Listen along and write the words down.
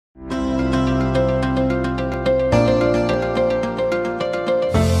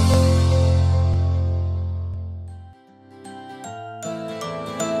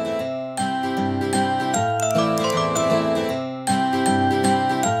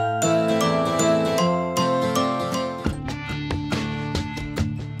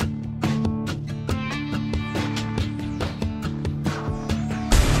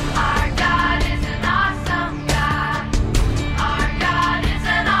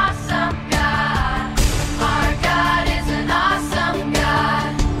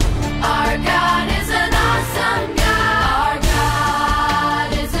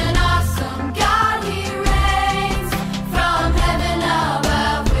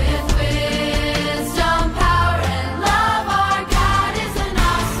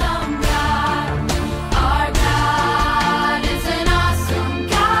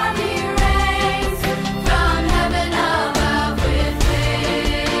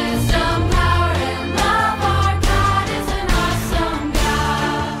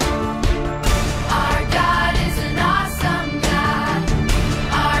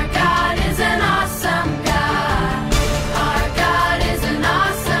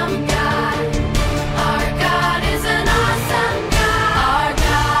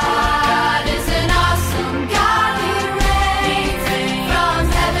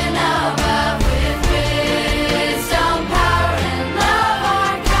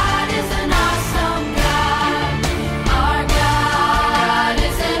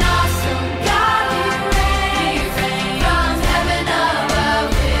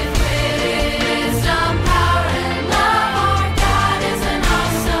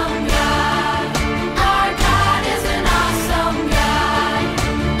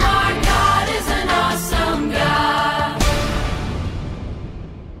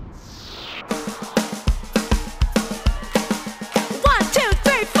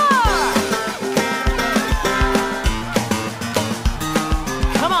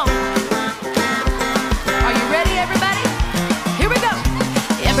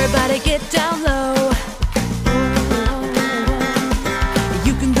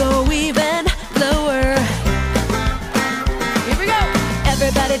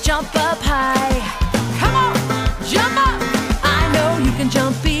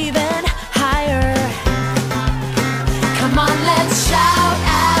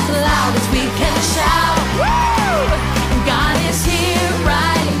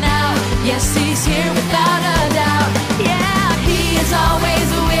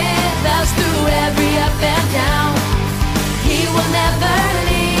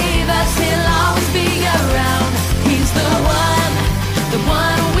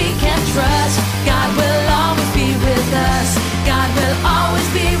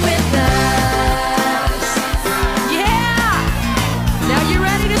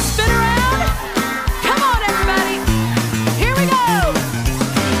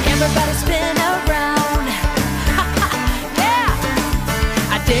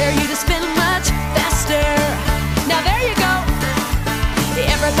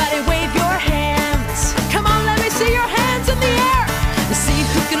Everybody wave your hands. Come on, let me see your hands in the air. See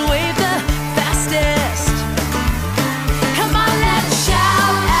who can wave the fastest. Come on, let's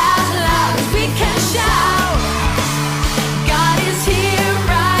shout as loud as we can shout. God is here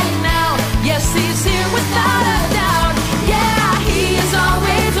right now. Yes, He's here without a doubt. Yeah, He is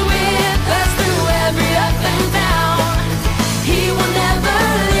always with us through every up and down. He will never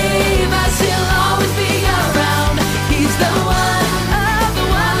leave us. He'll always be around. He's the one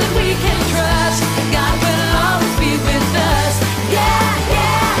that we can trust. God will always be with us. Yeah,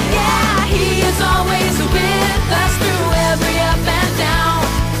 yeah, yeah. He is always with us through every up and down.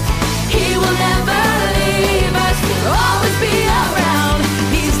 He will never leave us. He'll always be around.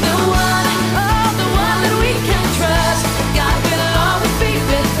 He's the one that we can trust. God will always be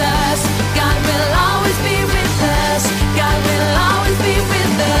with us. God will always be with us. God will always be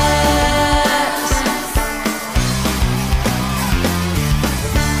with us.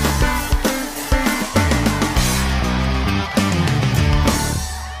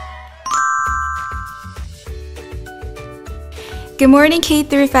 Good morning,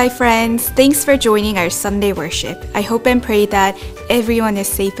 K-5 friends. Thanks for joining our Sunday worship. I hope and pray that everyone is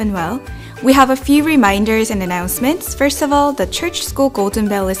safe and well. We have a few reminders and announcements. First of all, the Church School Golden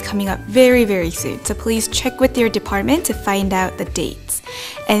Bell is coming up very, very soon, so please check with your department to find out the dates.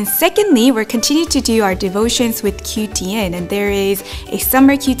 And secondly, we're continuing to do our devotions with QTN, and there is a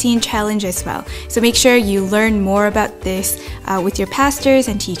summer QTN challenge as well. So make sure you learn more about this with your pastors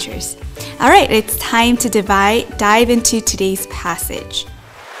and teachers. All right, it's time to dive into today's passage.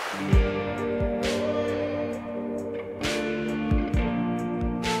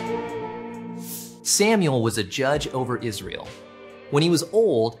 Samuel was a judge over Israel. When he was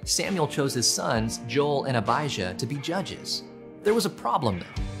old, Samuel chose his sons, Joel and Abijah, to be judges. There was a problem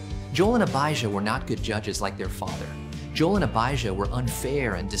though. Joel and Abijah were not good judges like their father. Joel and Abijah were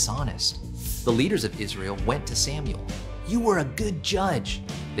unfair and dishonest. The leaders of Israel went to Samuel. "You were a good judge,"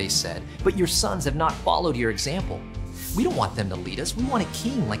 they said, "but your sons have not followed your example. We don't want them to lead us. We want a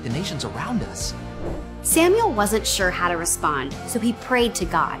king like the nations around us." Samuel wasn't sure how to respond, so he prayed to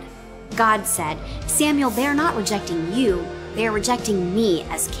God. God said, "Samuel, they are not rejecting you, they are rejecting me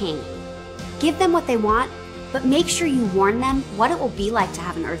as king. Give them what they want, but make sure you warn them what it will be like to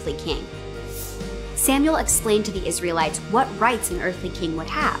have an earthly king." Samuel explained to the Israelites what rights an earthly king would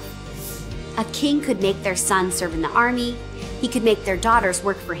have. A king could make their sons serve in the army, he could make their daughters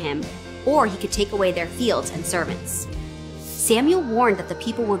work for him, or he could take away their fields and servants. Samuel warned that the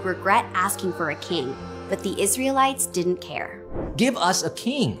people would regret asking for a king, but the Israelites didn't care. "Give us a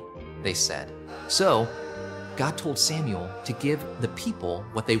king," they said. So God told Samuel to give the people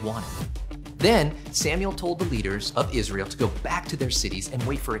what they wanted. Then Samuel told the leaders of Israel to go back to their cities and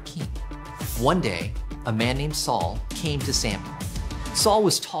wait for a king. One day, a man named Saul came to Samuel. Saul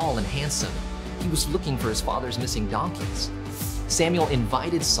was tall and handsome. He was looking for his father's missing donkeys. Samuel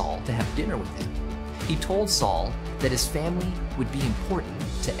invited Saul to have dinner with him. He told Saul that his family would be important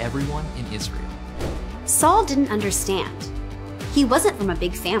to everyone in Israel. Saul didn't understand. He wasn't from a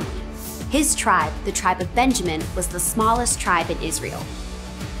big family. His tribe, the tribe of Benjamin, was the smallest tribe in Israel.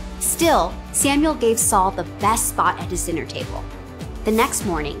 Still, Samuel gave Saul the best spot at his dinner table. The next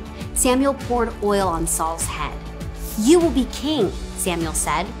morning, Samuel poured oil on Saul's head. "You will be king," Samuel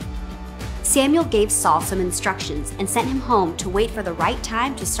said. Samuel gave Saul some instructions and sent him home to wait for the right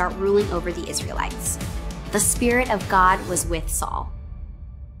time to start ruling over the Israelites. The Spirit of God was with Saul.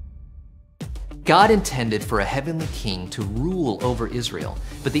 God intended for a heavenly king to rule over Israel,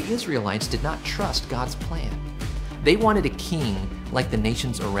 but the Israelites did not trust God's plan. They wanted a king like the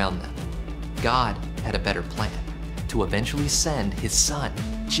nations around them. God had a better plan, to eventually send his son,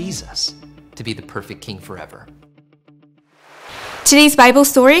 Jesus, to be the perfect king forever. Today's Bible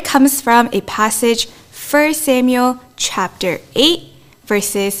story comes from a passage, 1 Samuel chapter 8,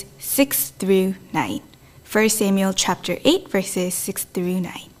 verses 6 through 9. 1 Samuel chapter 8, verses 6 through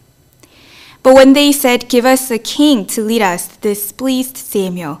 9. But when they said, "Give us a king to lead us," this pleased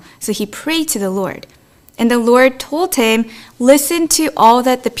Samuel, so he prayed to the Lord. And the Lord told him, "Listen to all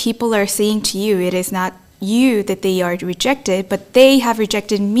that the people are saying to you. It is not you that they are rejected, but they have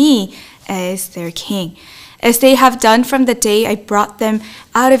rejected me as their king, as they have done from the day I brought them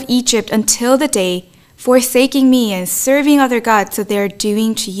out of Egypt until the day, forsaking me and serving other gods, so they are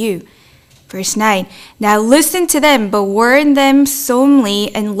doing to you." Verse 9, "Now listen to them, but warn them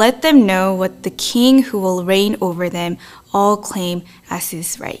solemnly and let them know what the king who will reign over them all claim as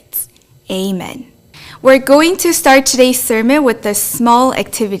his rights." Amen. We're going to start today's sermon with a small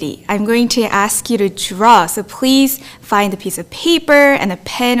activity. I'm going to ask you to draw, so please find a piece of paper and a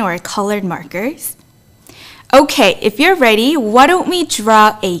pen or colored markers. Okay, if you're ready, why don't we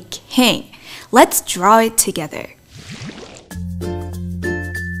draw a king? Let's draw it together.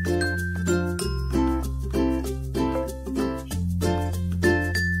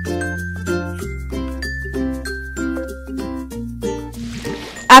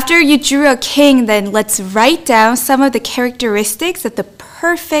 After you drew a king, then let's write down some of the characteristics of the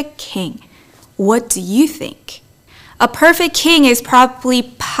perfect king. What do you think? A perfect king is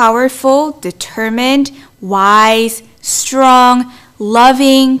probably powerful, determined, wise, strong,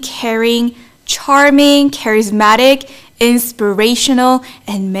 loving, caring, charming, charismatic, inspirational,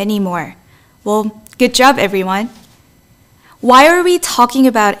 and many more. Well, good job, everyone. Why are we talking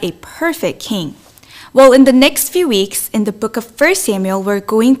about a perfect king? Well, in the next few weeks, in the book of 1 Samuel, we're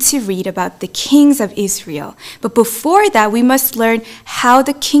going to read about the kings of Israel. But before that, we must learn how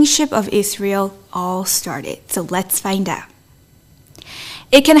the kingship of Israel all started. So let's find out.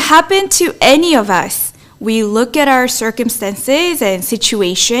 It can happen to any of us. We look at our circumstances and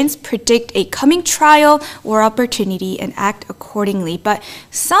situations, predict a coming trial or opportunity, and act accordingly. But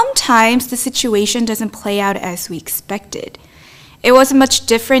sometimes the situation doesn't play out as we expected. It wasn't much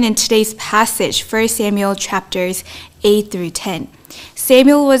different in today's passage, 1 Samuel chapters 8 through 10.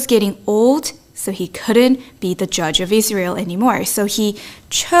 Samuel was getting old, so he couldn't be the judge of Israel anymore. So he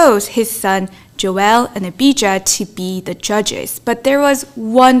chose his son Joel and Abijah to be the judges. But there was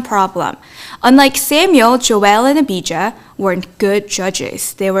one problem. Unlike Samuel, Joel and Abijah weren't good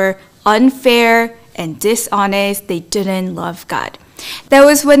judges. They were unfair and dishonest. They didn't love God. That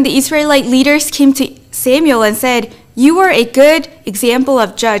was when the Israelite leaders came to Samuel and said, "You were a good example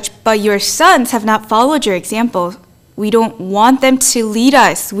of judge, but your sons have not followed your example. We don't want them to lead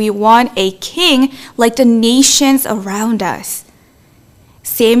us. We want a king like the nations around us."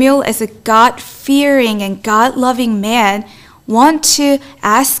 Samuel, as a God-fearing and God-loving man, wanted to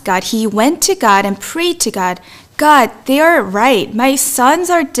ask God. He went to God and prayed to God, "God, they are right. My sons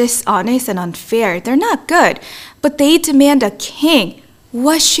are dishonest and unfair. They're not good, but they demand a king.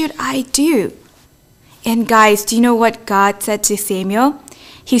 What should I do?" And guys, do you know what God said to Samuel?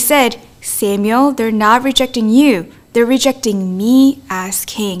 He said, "Samuel, they're not rejecting you. They're rejecting me as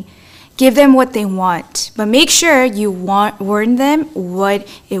king. Give them what they want, but make sure you warn them what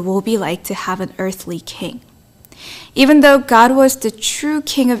it will be like to have an earthly king." Even though God was the true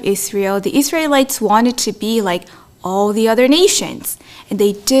king of Israel, the Israelites wanted to be like all the other nations, and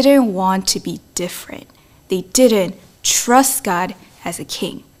they didn't want to be different. They didn't trust God as a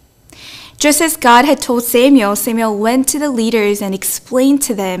king. Just as God had told Samuel, Samuel went to the leaders and explained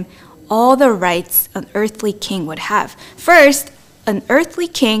to them all the rights an earthly king would have. First, an earthly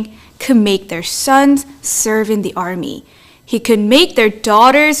king could make their sons serve in the army. He could make their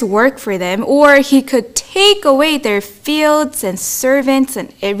daughters work for them, or he could take away their fields and servants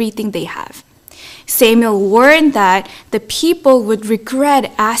and everything they have. Samuel warned that the people would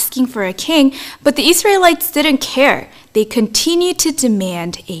regret asking for a king, but the Israelites didn't care. They continued to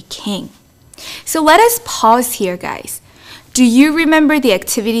demand a king. So let us pause here, guys. Do you remember the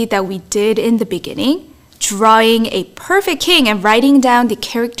activity that we did in the beginning? Drawing a perfect king and writing down the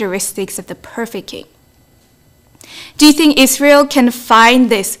characteristics of the perfect king. Do you think Israel can find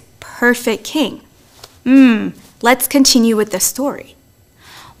this perfect king? Let's continue with the story.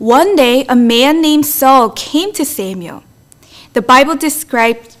 One day, a man named Saul came to Samuel. The Bible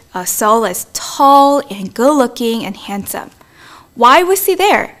described Saul as tall and good-looking and handsome. Why was he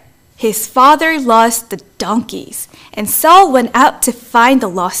there? His father lost the donkeys, and Saul went out to find the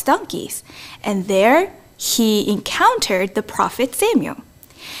lost donkeys. And there, he encountered the prophet Samuel.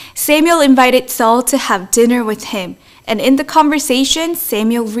 Samuel invited Saul to have dinner with him, and in the conversation,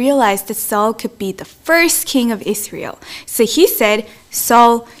 Samuel realized that Saul could be the first king of Israel. So he said,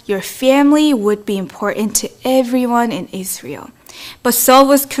 "Saul, your family would be important to everyone in Israel." But Saul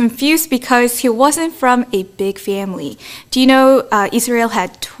was confused because he wasn't from a big family. Do you know Israel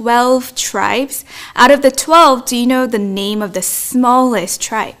had 12 tribes? Out of the 12, do you know the name of the smallest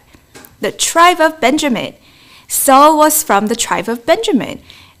tribe? The tribe of Benjamin. Saul was from the tribe of Benjamin.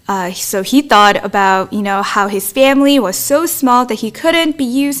 So he thought about, how his family was so small that he couldn't be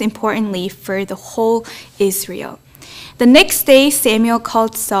used importantly for the whole Israel. The next day, Samuel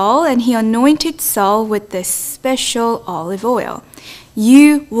called Saul and he anointed Saul with this special olive oil.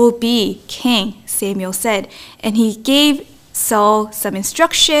 "You will be king," Samuel said, and he gave Saul some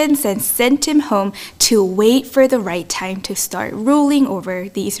instructions and sent him home to wait for the right time to start ruling over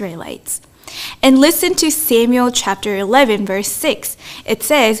the Israelites. And listen to Samuel chapter 11, verse 6. It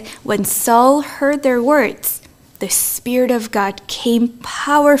says, "When Saul heard their words, the Spirit of God came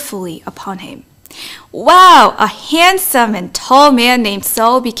powerfully upon him. Wow, a handsome and tall man named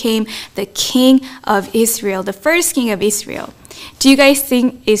Saul became the king of Israel, the first king of Israel. Do you guys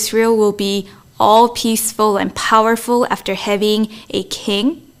think Israel will be all peaceful and powerful after having a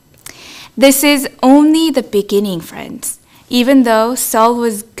king? This is only the beginning, friends. Even though Saul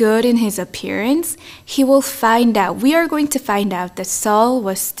was good in his appearance, we are going to find out that Saul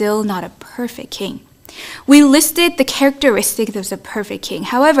was still not a perfect king. We listed the characteristics of a perfect king.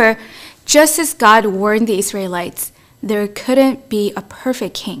 However, just as God warned the Israelites, there couldn't be a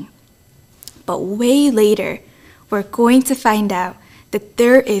perfect king. But way later, we're going to find out that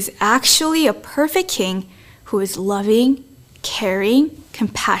there is actually a perfect king who is loving, caring,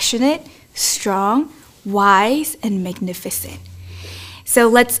 compassionate, strong, wise, and magnificent. So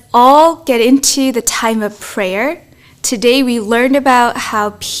let's all get into the time of prayer. Today we learned about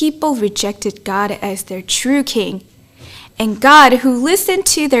how people rejected God as their true king. And God, who listened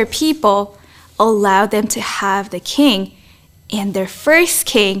to their people, allowed them to have the king. And their first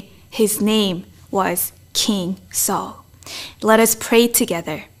king, his name was King Saul. Let us pray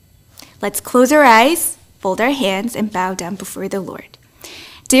together. Let's close our eyes, fold our hands, and bow down before the Lord.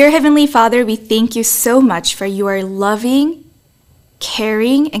 Dear Heavenly Father, we thank you so much for your loving,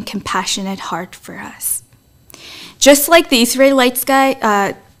 caring, and compassionate heart for us. Just like the Israelites,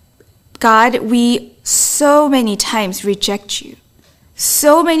 God, we so many times reject you.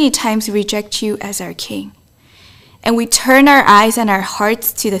 So many times reject you as our king. And we turn our eyes and our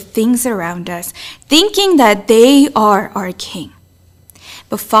hearts to the things around us, thinking that they are our king.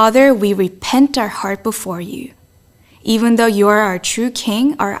 But Father, we repent our heart before you. Even though you are our true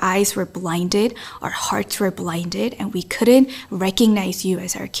king, our eyes were blinded, our hearts were blinded, and we couldn't recognize you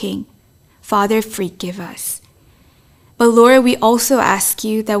as our king. Father, forgive us. But Lord, we also ask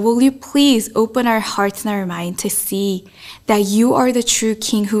you that will you please open our hearts and our mind to see that you are the true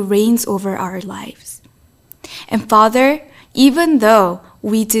king who reigns over our lives. And Father, even though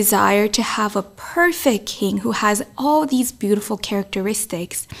we desire to have a perfect king who has all these beautiful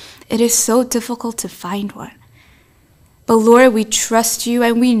characteristics, it is so difficult to find one. But Lord, we trust you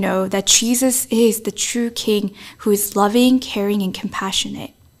and we know that Jesus is the true king who is loving, caring, and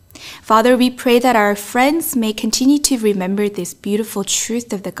compassionate. Father, we pray that our friends may continue to remember this beautiful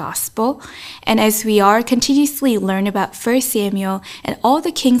truth of the gospel. And as we are continuously learn about 1 Samuel and all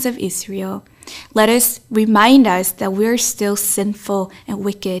the kings of Israel, let us remind us that we're still sinful and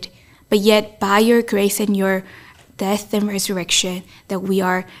wicked, but yet by your grace and your death and resurrection, that we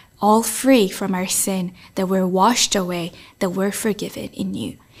are all free from our sin, that we're washed away, that we're forgiven in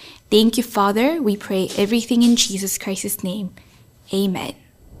you. Thank you, Father. We pray everything in Jesus Christ's name. Amen.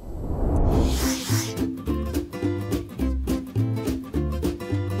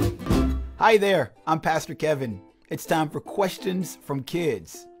 Hi there, I'm Pastor Kevin. It's time for questions from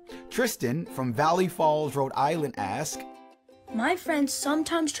kids. Tristan from Valley Falls, Rhode Island asks, My friend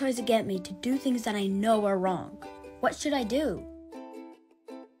sometimes tries to get me to do things that I know are wrong. What should I do?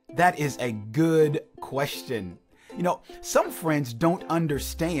 That is a good question. You know, some friends don't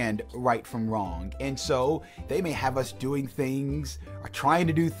understand right from wrong, and so they may have us doing things or trying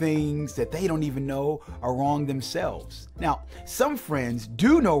to do things that they don't even know are wrong themselves. Now, some friends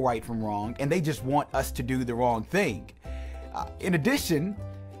do know right from wrong, and they just want us to do the wrong thing. In addition,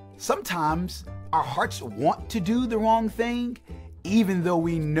 sometimes our hearts want to do the wrong thing, even though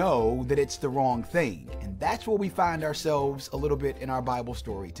we know that it's the wrong thing. And that's where we find ourselves a little bit in our Bible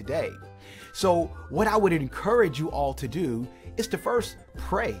story today. So what I would encourage you all to do is to first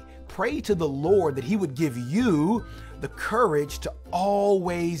pray. Pray to the Lord that He would give you the courage to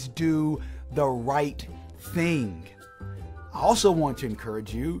always do the right thing. I also want to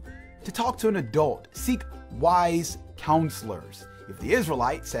encourage you to talk to an adult. Seek wise counselors. If the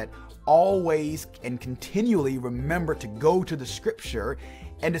Israelites had always and continually remember to go to the scripture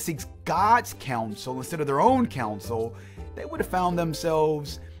and to seek God's counsel instead of their own counsel, they would have found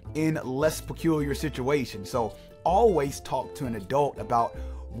themselves in less peculiar situations. So always talk to an adult about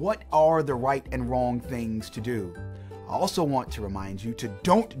what are the right and wrong things to do. I also want to remind you to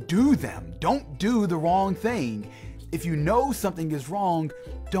don't do them. Don't do the wrong thing. If you know something is wrong,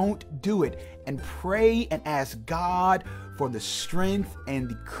 don't do it. And pray and ask God for the strength and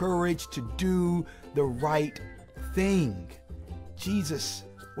the courage to do the right thing. Jesus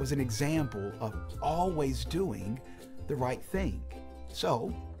was an example of always doing the right thing.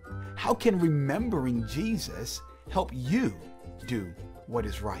 So, how can remembering Jesus help you do what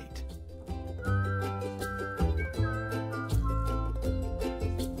is right?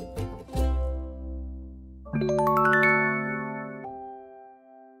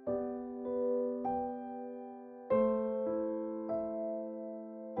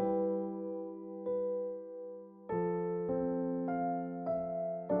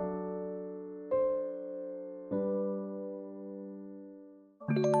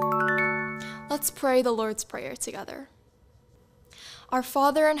 Let's pray the Lord's Prayer together. Our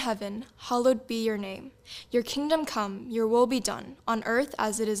Father in heaven, hallowed be your name. Your kingdom come, your will be done, on earth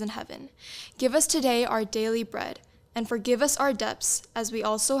as it is in heaven. Give us today our daily bread, and forgive us our debts, as we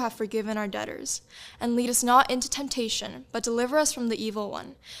also have forgiven our debtors. And lead us not into temptation, but deliver us from the evil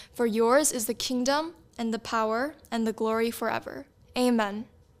one. For yours is the kingdom, and the power, and the glory forever. Amen.